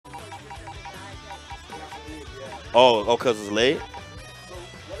Oh, because it's late?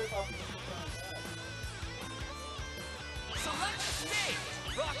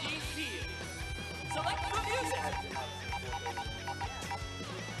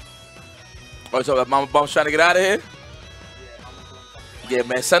 Oh, so Mama Bum's trying to get out of here? Yeah,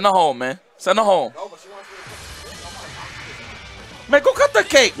 man. Send her home, man. Send her home. Man, go cut the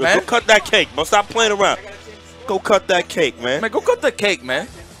cake, man. Go cut that cake, but stop playing around. Go cut that cake, man. Man, go cut the cake, man.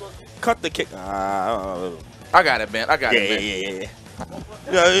 Cut the cake. I got it, man. I got it, man.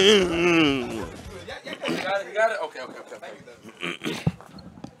 Yeah. You got it? Okay.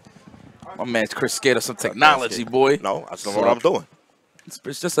 My man's Chris scared of some technology, boy. No, I just don't know what I'm doing.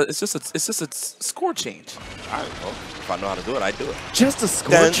 It's just a score change. All right, well, if I know how to do it, I do it. Just a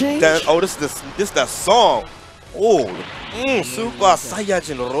score change? Oh, this that song. Oh, Super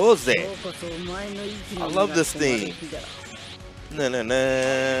Saiyajin Rose. I love this theme.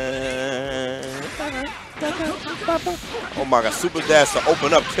 Oh my God, Super Dash to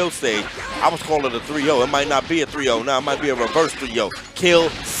open up Dekillsage. I was calling it a 3-0. It might not be a 3-0 now. It might be a reverse 3-0.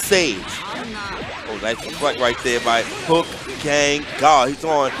 Dekillsage. Oh, nice reflect right there by Hookganggod. He's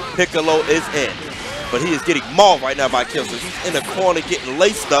on. Piccolo is in. But he is getting mauled right now by Dekillsage. He's in the corner getting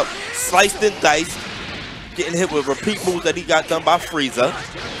laced up, sliced and diced, getting hit with repeat moves that he got done by Frieza.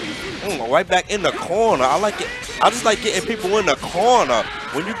 Right back in the corner. I like it. I just like getting people in the corner.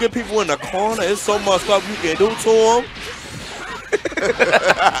 When you get people in the corner, it's so much stuff you can do to them.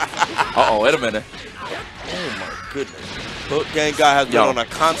 Uh-oh, wait a minute. Oh, my goodness. Hookganggod has been on a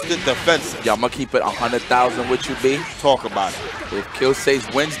constant defensive. Yo, I'm going to keep it 100,000 with you, B. Talk about it. If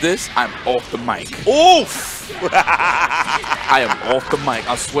Dekillsage wins this, I'm off the mic. Oof! I am off the mic.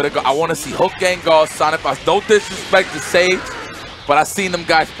 I swear to God. I want to see Hookganggod, Sonic. No disrespect to Sage, but I've seen them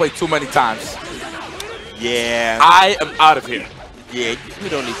guys play too many times. Yeah. I am out of here. Yeah, we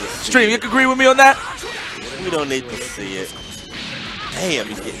don't need to see Stream, you can agree with me on that? We don't need to see it. Damn,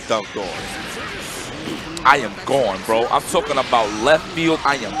 he's getting dunked on. I am gone, bro. I'm talking about left field.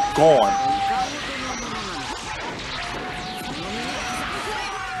 I am gone.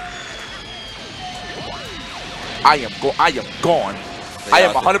 I am gone. I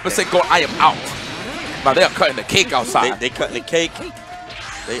am 100% gone. I am out. Now they are cutting the cake outside. They cutting the cake.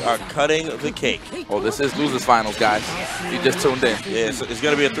 They are cutting the cake. Oh, this is losers finals, guys. You just tuned in. Yeah, so it's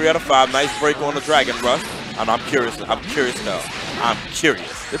gonna be a 3 out of 5. Nice break on the Dragon Rush. And I'm curious now. I'm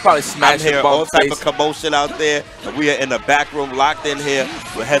curious. They probably smashed I'm hearing all type of commotion out there. And we are in the back room locked in here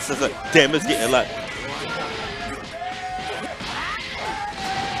with headsets. Damn, it's getting like.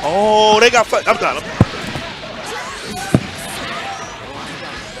 Oh, they got. I'm done.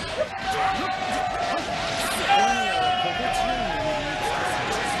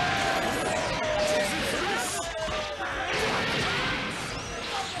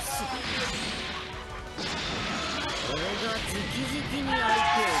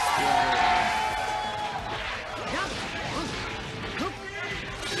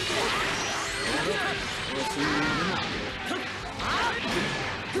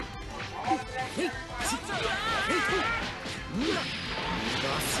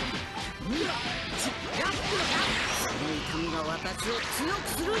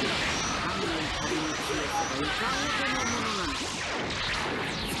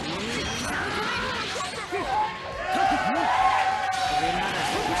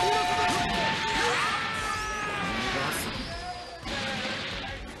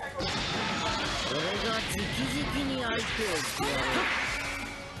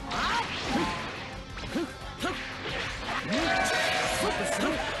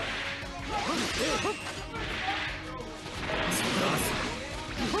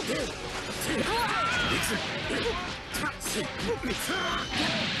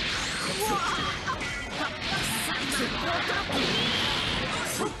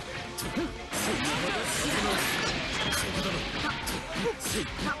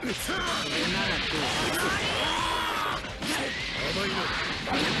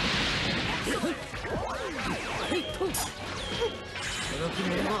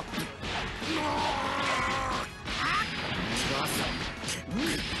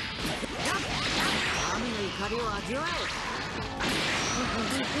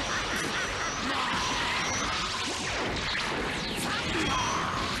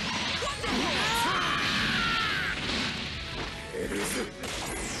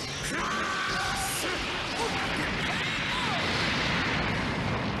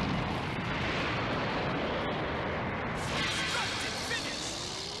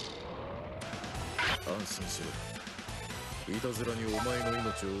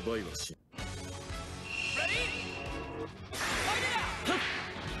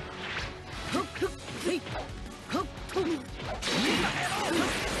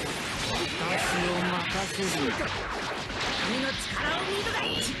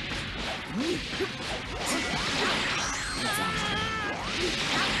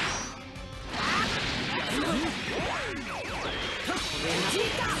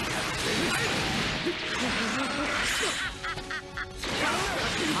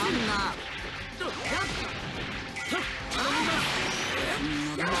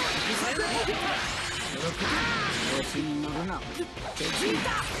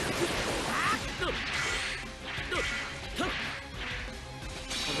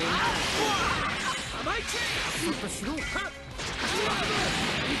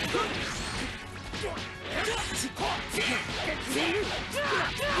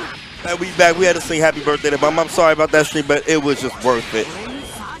 And we back. We had to sing happy birthday to Mom. I'm sorry about that stream, but it was just worth it.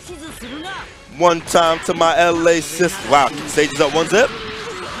 One time to my LA sister. Wow, Sage is up 1-0.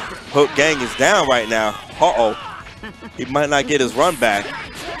 Hook Gang is down right now. Uh-oh. He might not get his run back.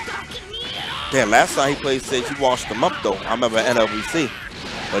 Damn, last time he played Sage, he washed him up, though. I remember NLBC.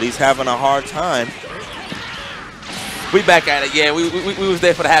 But he's having a hard time. We back at it. Yeah, we was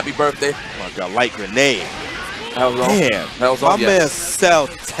there for the happy birthday. Oh, my God, light grenade. Damn. My man Cell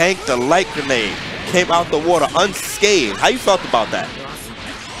tanked the light grenade. Came out the water unscathed. How you felt about that?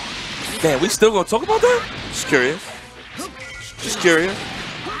 Damn, we still gonna talk about that? Just curious. Just curious.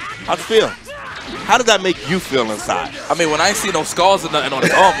 How'd you feel? How did that make you feel inside? I mean, when I ain't see no scars or nothing on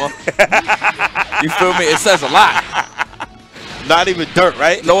his armor, you feel me? It says a lot. Not even dirt,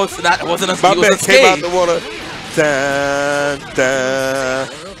 right? No, it's not. It wasn't a My man came out skate. the water. Dun, dun,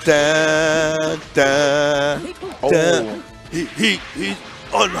 dun, dun, dun. He's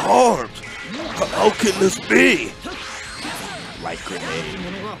unharmed. How can this be? Light grenade.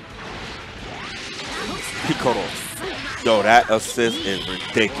 Piccolo. Yo, that assist is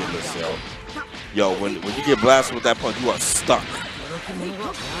ridiculous, yo. Yo, when you get blasted with that punch, you are stuck.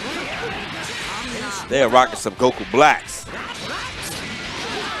 They're rocking some Goku Blacks.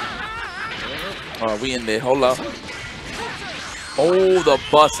 We in there. Hold up. Oh, the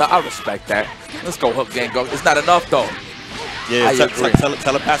bust. I respect that. Let's go, Hookganggod. It's not enough, though. Yeah,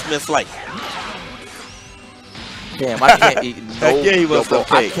 tell him pass me a slice. Damn, I can't eat no Heck yeah, he wants some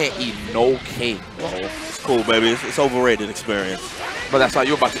I cake. can't eat no cake, bro. It's cool, baby. It's overrated experience. But that's how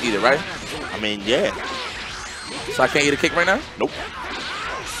you're about to eat it, right? I mean, yeah. So I can't eat a cake right now? Nope.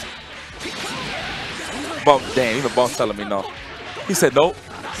 Bump, damn, even Bump's telling me no. He said nope.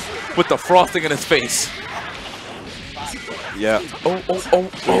 With the frosting in his face. Yeah. Oh.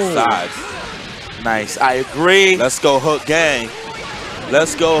 Sides. Nice, I agree. Let's go, Hook Gang.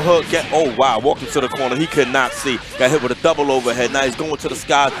 Let's go, Hook Gang. Oh, wow. Walking to the corner. He could not see. Got hit with a double overhead. Now he's going to the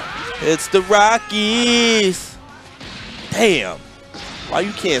sky. It's the Rockies. Damn. Why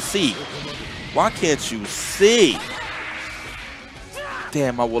you can't see? Why can't you see?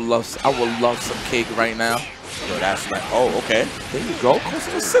 Damn, I would love some cake right now. Yo, that's like, oh, okay. There you go. Cause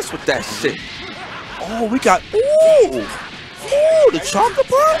some assist with that shit. Oh, we got, ooh, the chocolate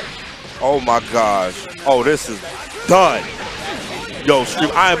bar? Oh my gosh. Oh, this is done. Yo,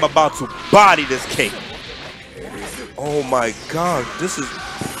 Stream, I am about to body this cake. Oh my God, this is,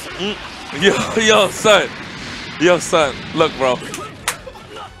 Yo, son. Look, bro.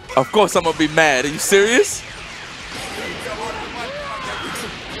 Of course I'm gonna be mad. Are you serious?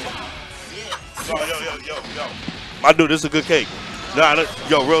 Yo. My dude, this is a good cake. Nah,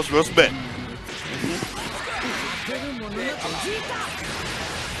 yo, real spit.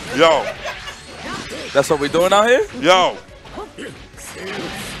 Yo. That's what we doing out here? Yo.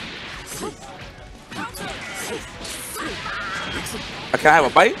 Can I have a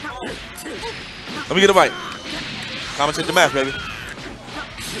bite? Let me get a bite. Commentate the match, baby.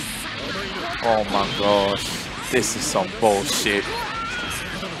 Oh my gosh. This is some bullshit.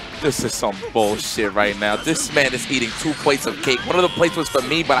 This is some bullshit right now. This man is eating 2 plates of cake. One of the plates was for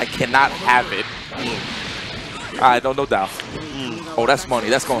me, but I cannot have it. All right, no doubt. Oh, that's money.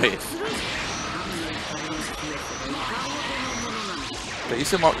 That's going to hit. You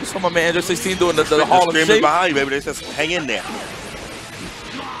saw my man Andrew 16 doing the Harlem Shake? Behind you, baby. They just hang in there.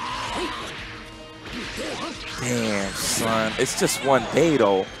 Damn, son. It's just one day,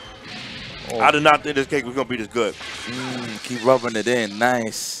 though. Oh. I did not think this cake was going to be this good. Keep rubbing it in.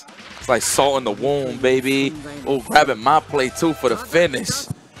 Nice. It's like salt in the wound, baby. Oh, grabbing my plate, too, for the finish.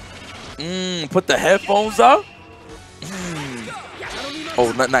 Put the headphones up.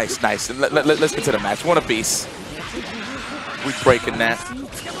 Oh, nice. Let's get to the match. One apiece. We breaking that.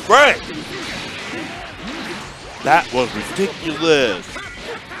 Right. That was ridiculous.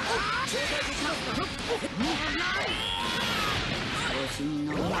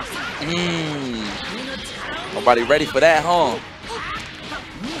 Nobody ready for that, huh?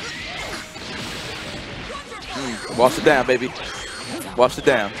 Wash it down, baby. Wash it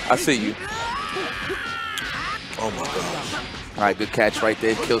down. I see you. Oh my gosh. All right, good catch right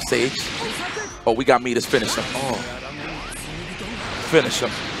there. Dekillsage. Oh, we got meters. Finish him. Oh. Finish him.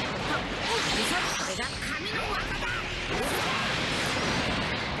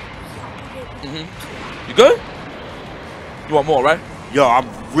 You good? You want more, right? Yo, I'm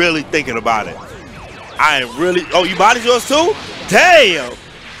really thinking about it. I am really. Oh, you body's yours too? Damn.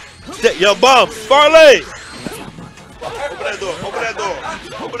 Yo, bum. Farley. Open that door. Open that door.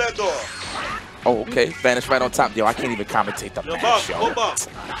 Open that door. Oh, okay. Vanish right on top. Yo, I can't even commentate the match, yo.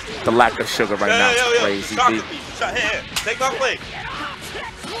 The lack of sugar right now is crazy. Here. Take my plate.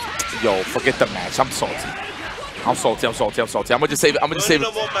 Yo, forget the match. I'm salty. I'm salty. I'm salty. I'm salty. I'm gonna just save it. I'm gonna just save it.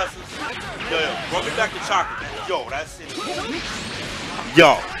 No more messes. Yo, run me back the chocolate. Yo, that's it.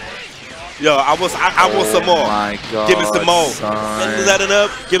 Yo, I want some more. My God, give me some more. Son. Let it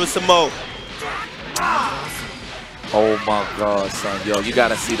up. Give me some more. Oh my God, son. Yo, you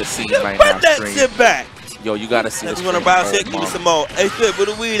gotta see the scene right Put now. that Stream. shit back. Yo, you gotta see the scene. You wanna buy shit? Give me some more. Hey, shit, where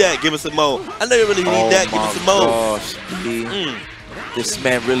the weed at? Give me some more. I know you really need that. Give me some more. Gosh, this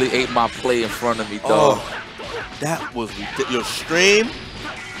man really ate my play in front of me, dog. Oh, that was ridiculous. Stream.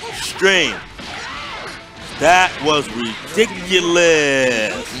 That was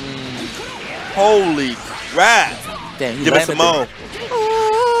ridiculous. Holy crap. Damn, give me some more.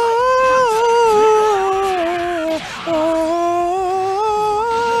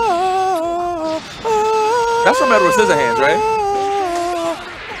 That's from Edward Scissorhands, right?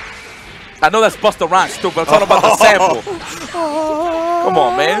 I know that's Busta Rhymes, too, but I'm talking about the sample. Come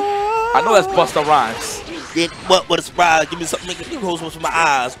on, man. I know that's Busta Rhymes. What a surprise. Give me something, make me rose from my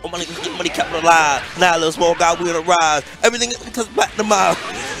eyes. Oh, my niggas get money kept alive. Now, little small guy, we on a rise. Everything touch back to mile.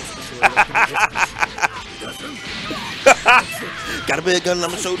 Got a big gun,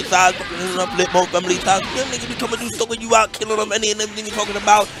 I'ma show the size. Fucking up, lit more family ties. Them niggas be coming through, stoking you out, killing them, any and everything you talking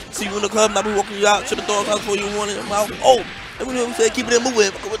about. See you in the club, now be walking you out to the dog house before you want it out. Oh, and we know what I'm saying, keep it in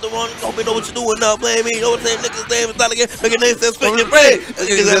moving. Fucking with the one, hope you know what you're doing now. Blame me, you know what I'm saying? Niggas saying, it's not again. Make a name, say, spit your brain.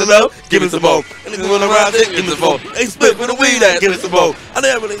 Niggas let it up, give it some more. And niggas wanna ride it, give it some more. They spit with the weed at, give it some more. I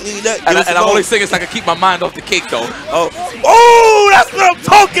never really need that. And I only sing it so I can keep my mind off the cake, though. Oh, that's what I'm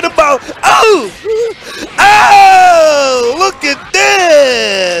talking about. Oh, look at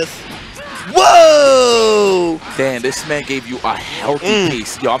this. Whoa. Damn, this man gave you a healthy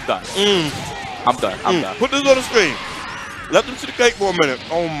piece. Yo, I'm done. I'm done. Put this on the screen. Let them see the cake for a minute.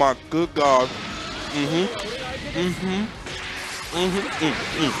 Oh my good God.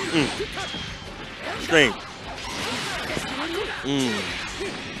 Screen.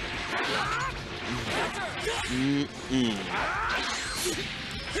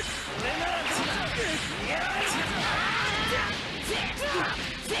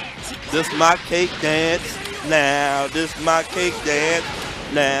 This my cake dance now. This my cake dance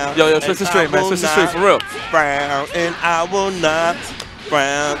now. Yo, switch the stream, man. Switch the stream for real. Frown, and I will not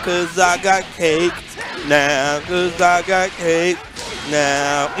frown, cause I got cake now. Cause I got cake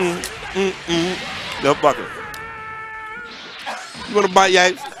now. Yo, bucket. You wanna bite,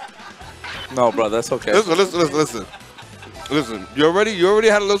 Yanks? No, bro, that's okay. Listen. You already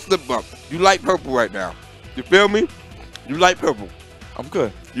had a little slip bump. You like purple right now. You feel me? You like purple. I'm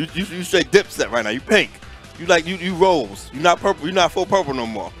good. You straight dipset right now. You pink. You like you rose. You not purple. You not full purple no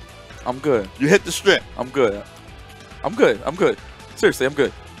more. I'm good. You hit the strip. I'm good. I'm good. Seriously, I'm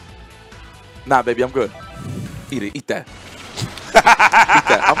good. Nah, baby, I'm good. Eat it. Eat that. Eat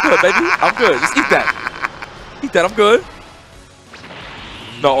that. I'm good, baby. I'm good. Just eat that. Eat that. I'm good.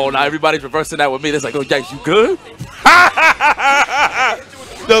 No, now everybody's reversing that with me. It's like, oh, Yikes, you good?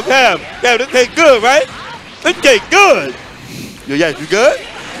 No, Cam, this cake good, right? This cake good. Yo, Yikes, you good?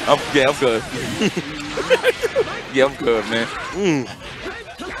 Yeah, I'm good. Yeah, I'm good, man.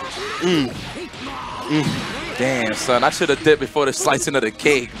 Damn, son, I should have dipped before the slicing of the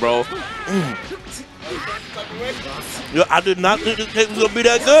cake, bro. Yo, I did not think this cake was gonna be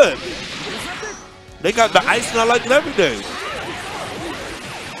that good. They got the icing, I like it, everything.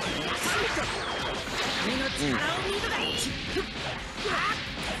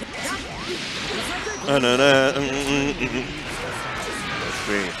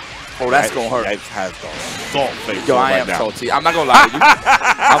 Oh, that's gonna hurt. Has the salt face. Yo, I am salty. I'm not gonna lie to you.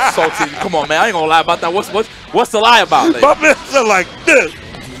 I'm salty. Come on, man. I ain't gonna lie about that. What's the lie about it? My lips are like this.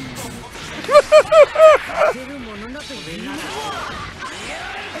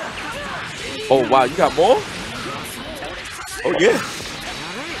 Oh wow, you got more? Oh yeah.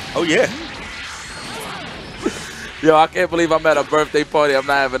 Oh yeah. Yo, I can't believe I'm at a birthday party. I'm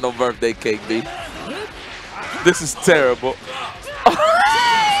not having no birthday cake, B. This is terrible.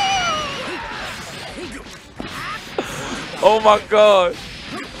 Oh my God.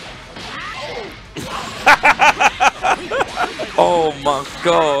 Oh my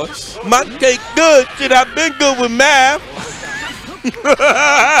gosh. My cake good. Shit, I've been good with math.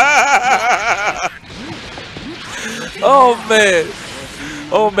 Oh man.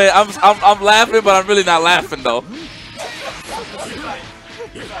 Oh man. I'm laughing, but I'm really not laughing though.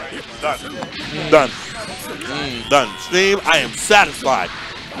 Done. Done. Steve, I am satisfied.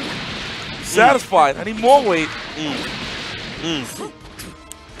 Satisfied. I need more weight.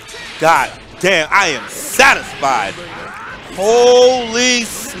 God damn, I am satisfied. Holy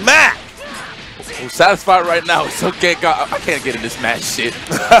smack. I'm satisfied right now. It's okay. God, I can't get in this match shit.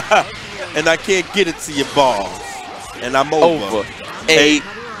 And I can't get it to your balls. And I'm over.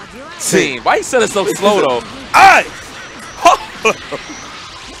 18. Why you said it so slow though? Aye.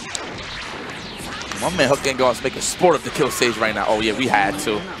 My man Hookganggod is making sport of the Dekillsage right now. Oh yeah, we had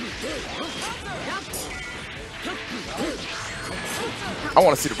to. I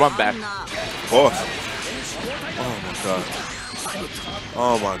want to see the run back. Of course. Oh my God.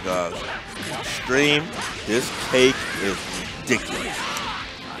 Oh my God. Stream, this cake is ridiculous.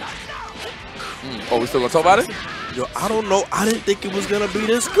 Oh, we still gonna talk about it? Yo, I don't know. I didn't think it was gonna be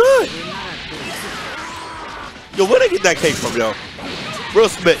this good. Yo, where they get that cake from, yo? Real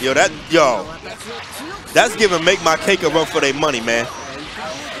Smith, yo, that's giving Make My Cake a run for their money, man.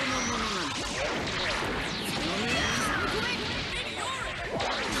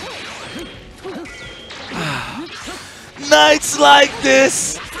 Nights like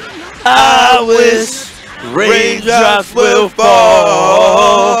this, I wish raindrops will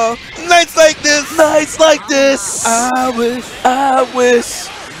fall. Nights like this, I wish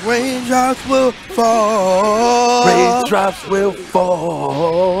raindrops will fall. Raindrops will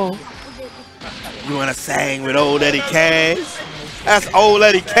fall. You wanna sing with old Eddie Kane? That's old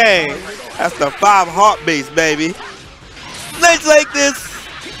Eddie Kane. That's the 5 heartbeats, baby. Nights like this,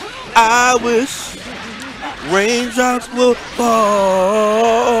 I wish raindrops will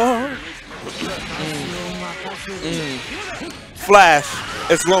fall. Flash,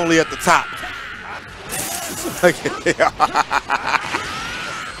 it's lonely at the top.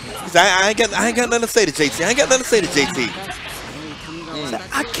 I ain't got nothing to say to JT.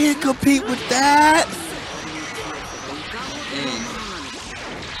 I can't compete with that.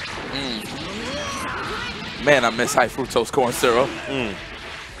 Man, I miss high fructose corn syrup.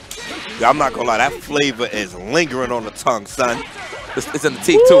 Yeah, I'm not gonna lie, that flavor is lingering on the tongue, son. It's in the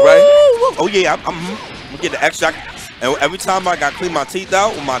teeth too, right? Oh yeah, I'm getting the extra. And every time I got clean my teeth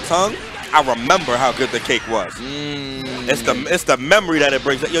out with my tongue, I remember how good the cake was. It's the memory that it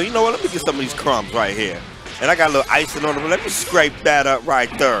brings. Yo, you know what? Let me get some of these crumbs right here. And I got a little icing on them. Let me scrape that up right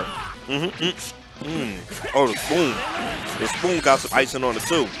there. Oh, the spoon. The spoon got some icing on it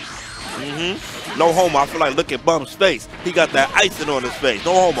too. No homo. I feel like looking at Bum's face. He got that icing on his face.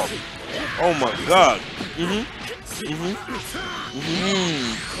 No homo. Oh my God.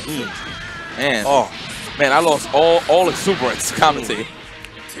 Man. Oh. Man, I lost all exuberance commentating.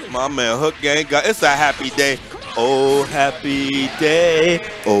 My man Hookganggod. It's a happy day. Oh, happy day.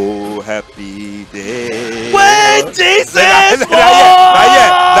 Oh, happy day. When Jesus walks.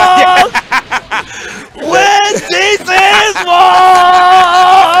 Not yet. When Jesus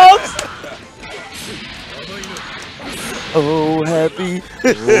walks. Oh, happy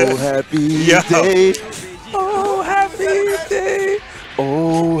day. Oh, happy day.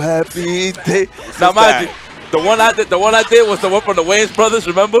 Oh, happy day. Now, mind you, the one I did was the one from the Wayans Brothers.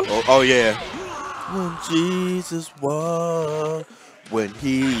 Remember? Oh yeah. When Jesus was, when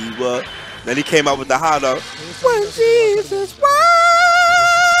he was. Then he came out with the high note. When Jesus was.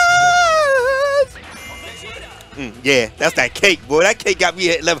 Yeah, that's that cake, boy. That cake got me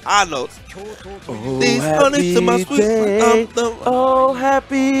at 11 high notes. Oh, these honeys to my sweet. Oh,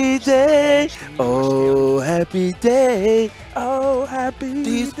 happy day. Oh, happy day. Oh, happy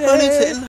these day. honeys